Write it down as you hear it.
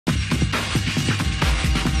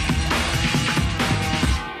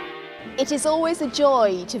It is always a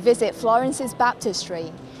joy to visit Florence's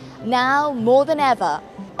Baptistery, now more than ever,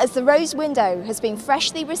 as the rose window has been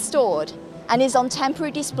freshly restored and is on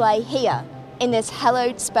temporary display here in this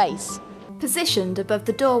hallowed space. Positioned above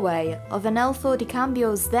the doorway of Anelfo di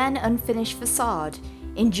Cambio's then unfinished facade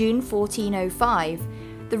in June 1405,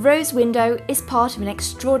 the rose window is part of an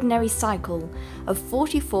extraordinary cycle of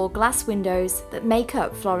 44 glass windows that make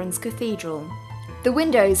up Florence Cathedral. The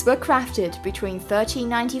windows were crafted between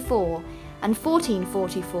 1394 and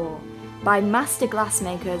 1444 by master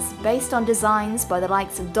glassmakers based on designs by the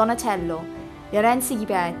likes of Donatello, Lorenzo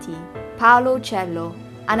Ghiberti, Paolo Uccello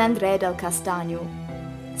and Andrea del Castagno.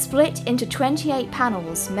 Split into 28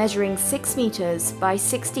 panels measuring 6 meters by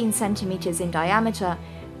 16 centimeters in diameter,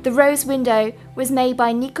 the rose window was made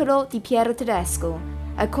by Niccolò di Piero Tedesco,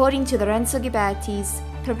 according to Lorenzo Ghiberti's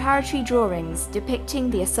preparatory drawings depicting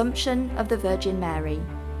the Assumption of the Virgin Mary.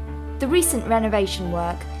 The recent renovation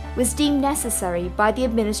work was deemed necessary by the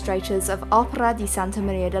administrators of Opera di Santa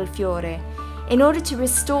Maria del Fiore in order to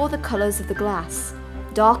restore the colours of the glass,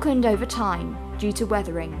 darkened over time due to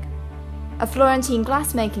weathering. A Florentine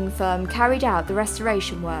glassmaking firm carried out the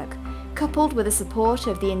restoration work, coupled with the support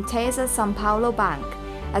of the Intesa San Paolo Bank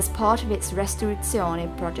as part of its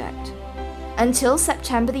Restorazione project. Until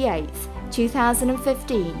September the 8th,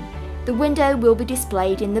 2015, the window will be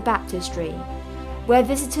displayed in the Baptistery, where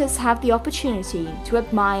visitors have the opportunity to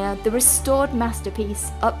admire the restored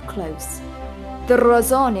masterpiece up close. The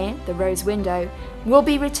Rosone, the rose window, will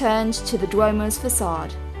be returned to the Duomo's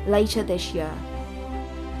facade later this year.